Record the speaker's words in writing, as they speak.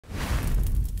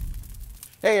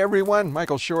Hey everyone,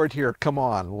 Michael Short here. Come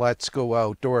on, let's go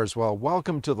outdoors. Well,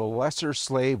 welcome to the Lesser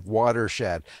Slave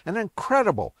Watershed, an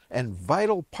incredible and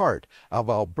vital part of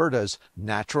Alberta's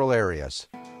natural areas.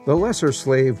 The Lesser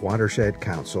Slave Watershed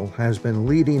Council has been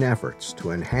leading efforts to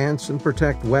enhance and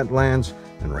protect wetlands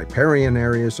and riparian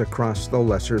areas across the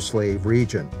Lesser Slave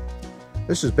region.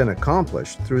 This has been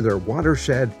accomplished through their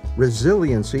Watershed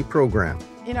Resiliency program.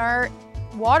 In our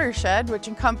watershed, which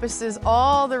encompasses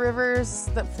all the rivers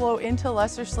that flow into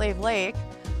Lesser Slave Lake,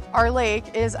 our lake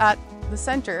is at the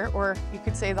center, or you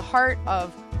could say the heart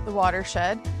of the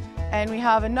watershed. And we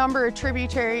have a number of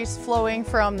tributaries flowing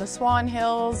from the Swan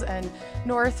Hills and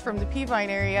north from the Peavine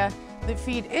area that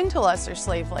feed into Lesser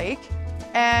Slave Lake.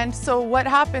 And so what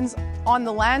happens on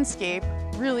the landscape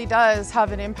really does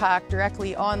have an impact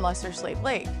directly on Lesser Slave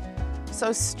Lake. So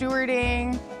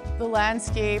stewarding the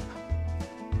landscape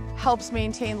helps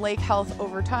maintain lake health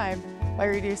over time by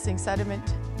reducing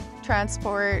sediment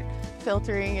transport,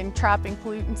 filtering and trapping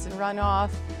pollutants and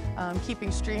runoff, keeping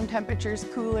stream temperatures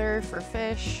cooler for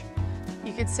fish.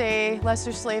 You could say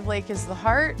Lesser Slave Lake is the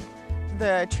heart.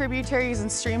 The tributaries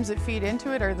and streams that feed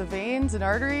into it are the veins and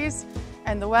arteries,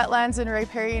 and the wetlands and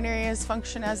riparian areas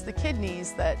function as the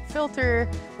kidneys that filter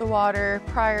the water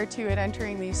prior to it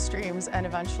entering these streams and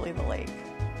eventually the lake.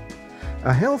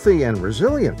 A healthy and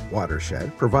resilient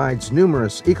watershed provides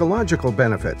numerous ecological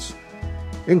benefits,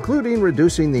 including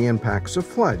reducing the impacts of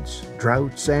floods,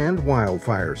 droughts, and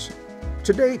wildfires.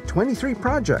 To date, 23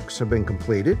 projects have been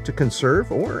completed to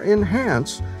conserve or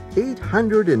enhance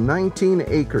 819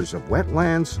 acres of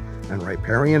wetlands and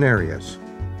riparian areas.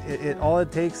 All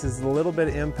it takes is a little bit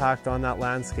of impact on that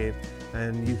landscape,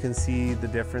 and you can see the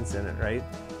difference in it, right?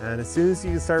 And as soon as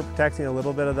you start protecting a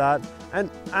little bit of that,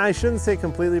 and I shouldn't say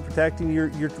completely protecting,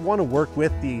 you want to work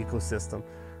with the ecosystem.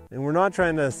 And we're not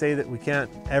trying to say that we can't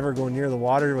ever go near the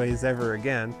waterways ever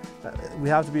again. We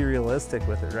have to be realistic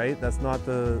with it, right? That's not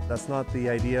the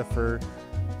idea for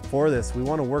this. We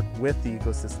want to work with the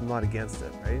ecosystem, not against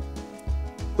it, right?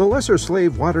 The Lesser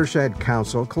Slave Watershed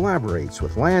Council collaborates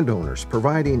with landowners,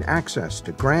 providing access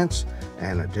to grants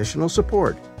and additional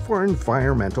support for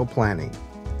environmental planning.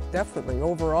 Definitely,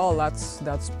 overall, that's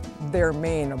their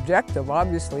main objective,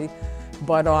 obviously.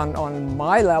 But on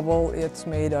my level, it's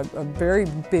made a very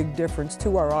big difference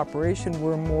to our operation.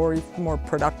 We're more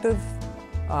productive,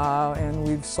 and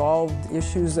we've solved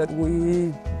issues that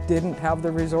we didn't have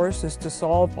the resources to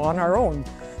solve on our own.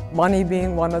 Money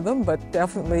being one of them, but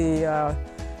definitely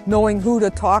knowing who to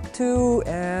talk to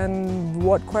and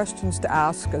what questions to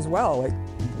ask as well. Like,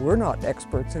 we're not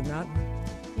experts in that.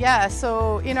 Yeah,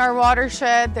 so in our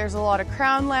watershed, there's a lot of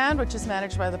crown land, which is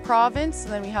managed by the province,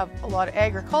 and then we have a lot of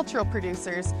agricultural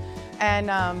producers.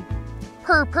 And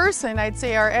per person, I'd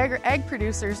say our egg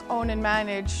producers own and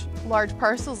manage large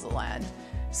parcels of land.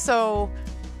 So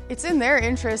it's in their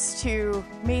interest to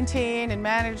maintain and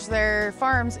manage their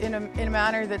farms in a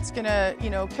manner that's gonna,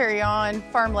 carry on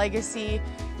farm legacy.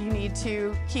 You need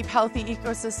to keep healthy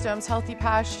ecosystems, healthy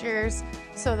pastures,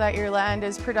 so that your land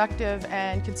is productive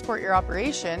and can support your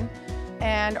operation.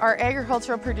 And our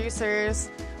agricultural producers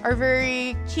are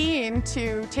very keen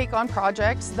to take on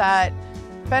projects that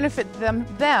benefit them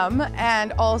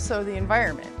and also the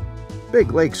environment.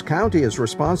 Big Lakes County is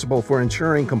responsible for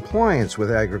ensuring compliance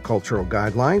with agricultural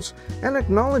guidelines and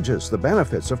acknowledges the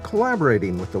benefits of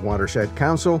collaborating with the Watershed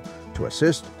Council to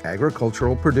assist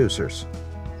agricultural producers.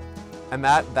 And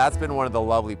that's been one of the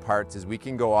lovely parts, is we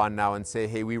can go on now and say,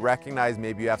 hey, we recognize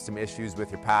maybe you have some issues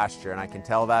with your pasture, and I can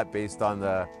tell that based on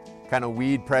the kind of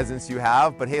weed presence you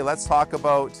have, but hey, let's talk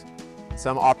about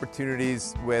some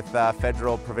opportunities with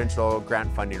federal, provincial grant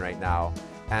funding right now.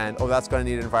 And oh, that's going to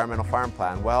need an environmental farm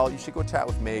plan. Well, you should go chat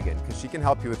with Megan, because she can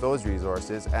help you with those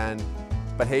resources.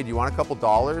 But hey, do you want a couple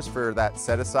dollars for that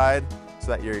set aside so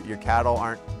that your cattle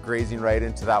aren't grazing right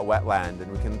into that wetland?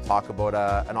 And we can talk about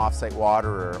an off-site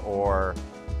waterer or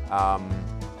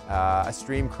a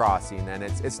stream crossing. And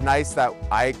it's nice that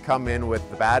I come in with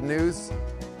the bad news,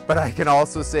 but I can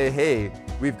also say, hey,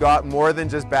 we've got more than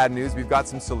just bad news, we've got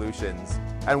some solutions.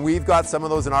 And we've got some of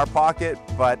those in our pocket,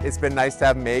 but it's been nice to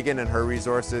have Megan and her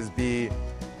resources be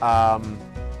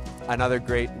another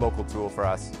great local tool for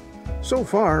us. So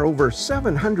far, over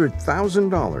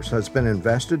 $700,000 has been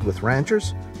invested with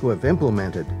ranchers who have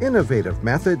implemented innovative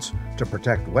methods to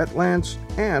protect wetlands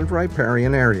and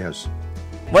riparian areas.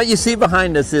 What you see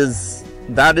behind us is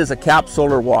a cap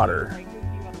solar water.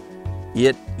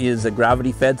 It is a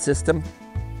gravity-fed system.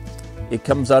 It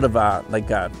comes out of a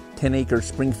 10-acre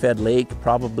spring-fed lake,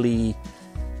 probably,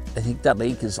 I think that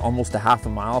lake is almost a half a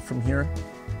mile from here.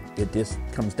 It just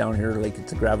comes down here like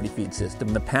it's a gravity feed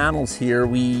system. The panels here,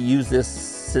 we use this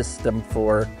system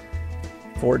for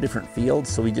 4 different fields,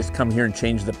 so we just come here and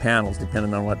change the panels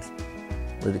depending on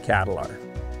where the cattle are.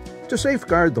 To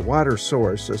safeguard the water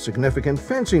source, a significant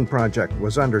fencing project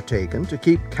was undertaken to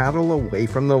keep cattle away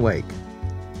from the lake.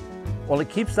 Well, it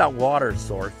keeps that water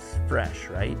source fresh,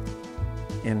 right?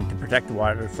 And to protect the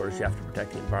water source, you have to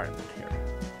protect the environment here.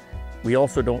 We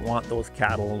also don't want those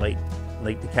cattle, like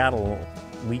the cattle,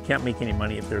 we can't make any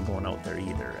money if they're going out there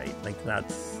either, right? Like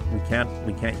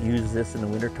we can't use this in the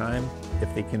wintertime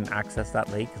if they can access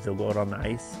that lake, because they'll go out on the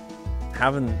ice.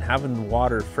 Having the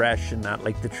water fresh and that,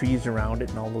 like the trees around it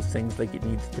and all those things, like it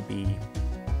needs to be.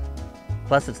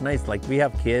 Plus it's nice, like we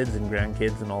have kids and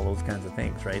grandkids and all those kinds of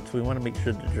things, right? So we want to make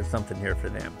sure that there's something here for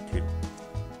them too.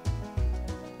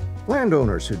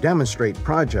 Landowners who demonstrate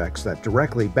projects that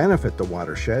directly benefit the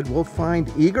watershed will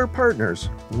find eager partners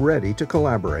ready to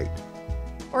collaborate.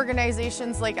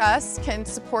 Organizations like us can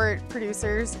support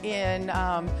producers in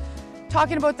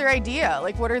talking about their idea,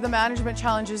 like what are the management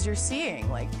challenges you're seeing?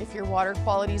 Like if your water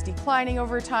quality is declining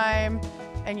over time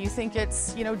and you think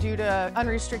it's due to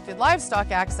unrestricted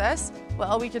livestock access,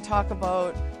 well, we could talk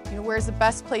about where's the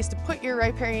best place to put your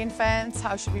riparian fence,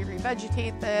 how should we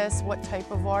revegetate this, what type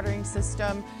of watering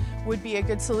system would be a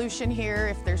good solution here,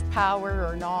 if there's power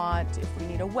or not, if we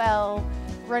need a well.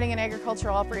 Running an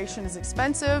agricultural operation is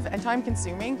expensive and time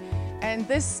consuming, and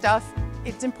this stuff,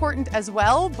 it's important as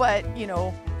well, but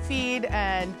feed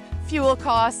and fuel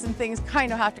costs and things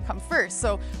kind of have to come first.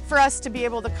 So for us to be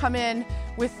able to come in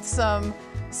with some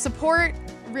support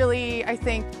really, I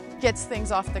think, gets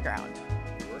things off the ground.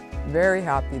 Very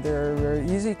happy. They're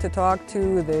easy to talk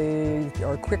to. They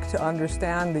are quick to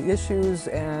understand the issues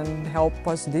and help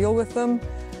us deal with them.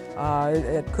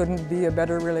 It couldn't be a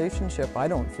better relationship, I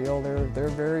don't feel. They're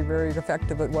very, very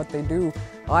effective at what they do.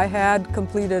 I had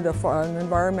completed an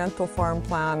environmental farm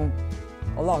plan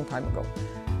a long time ago.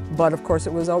 But of course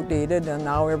it was outdated and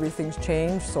now everything's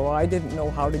changed, so I didn't know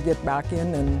how to get back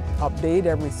in and update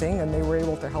everything, and they were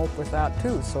able to help with that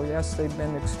too. So yes, they've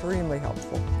been extremely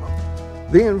helpful.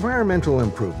 The environmental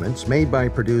improvements made by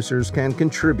producers can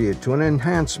contribute to an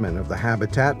enhancement of the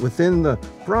habitat within the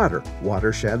broader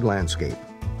watershed landscape.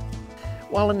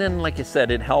 Well, and then like I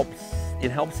said, it helps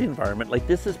the environment. Like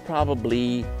this is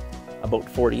probably about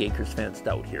 40 acres fenced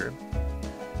out here.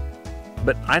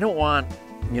 But I don't want,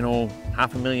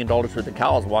 $500,000 worth of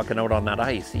cows walking out on that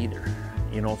ice either.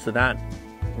 So that,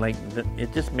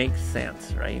 it just makes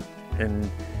sense, right? And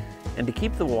to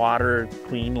keep the water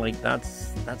clean, like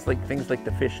that's like things like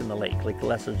the fish in the lake, like the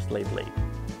Lesser Slave Lake.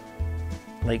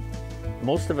 Like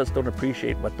most of us don't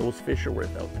appreciate what those fish are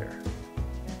worth out there.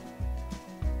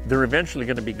 They're eventually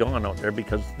going to be gone out there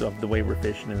because of the way we're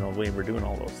fishing and the way we're doing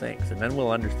all those things. And then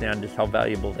we'll understand just how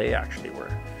valuable they actually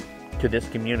were to this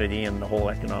community and the whole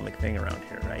economic thing around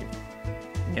here, right?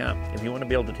 Yeah, if you want to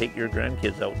be able to take your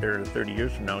grandkids out there 30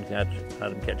 years from now and have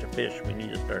them catch a fish, we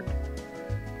need to start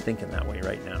thinking that way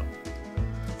right now.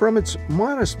 From its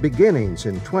modest beginnings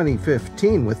in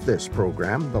 2015 with this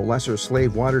program, the Lesser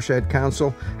Slave Watershed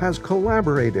Council has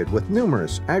collaborated with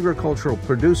numerous agricultural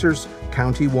producers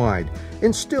county-wide,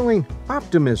 instilling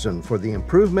optimism for the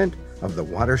improvement of the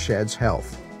watershed's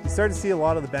health. You start to see a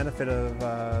lot of the benefit of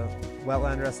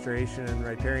wetland restoration and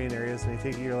riparian areas. When you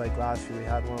take a year like last year, we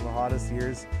had one of the hottest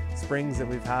springs that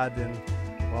we've had in,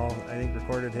 well, I think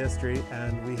recorded history,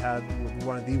 and we had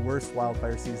one of the worst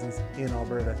wildfire seasons in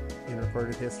Alberta in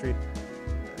recorded history.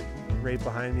 Right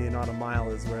behind me, not a mile,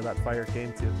 is where that fire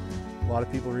came to. A lot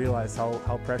of people realize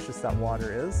how precious that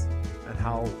water is and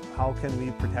how can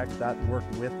we protect that, work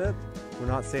with it. We're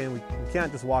not saying we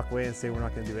can't just walk away and say we're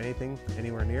not going to do anything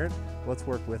anywhere near it. Let's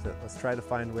work with it. Let's try to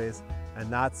find ways,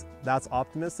 and that's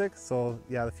optimistic. So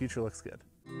yeah, the future looks good.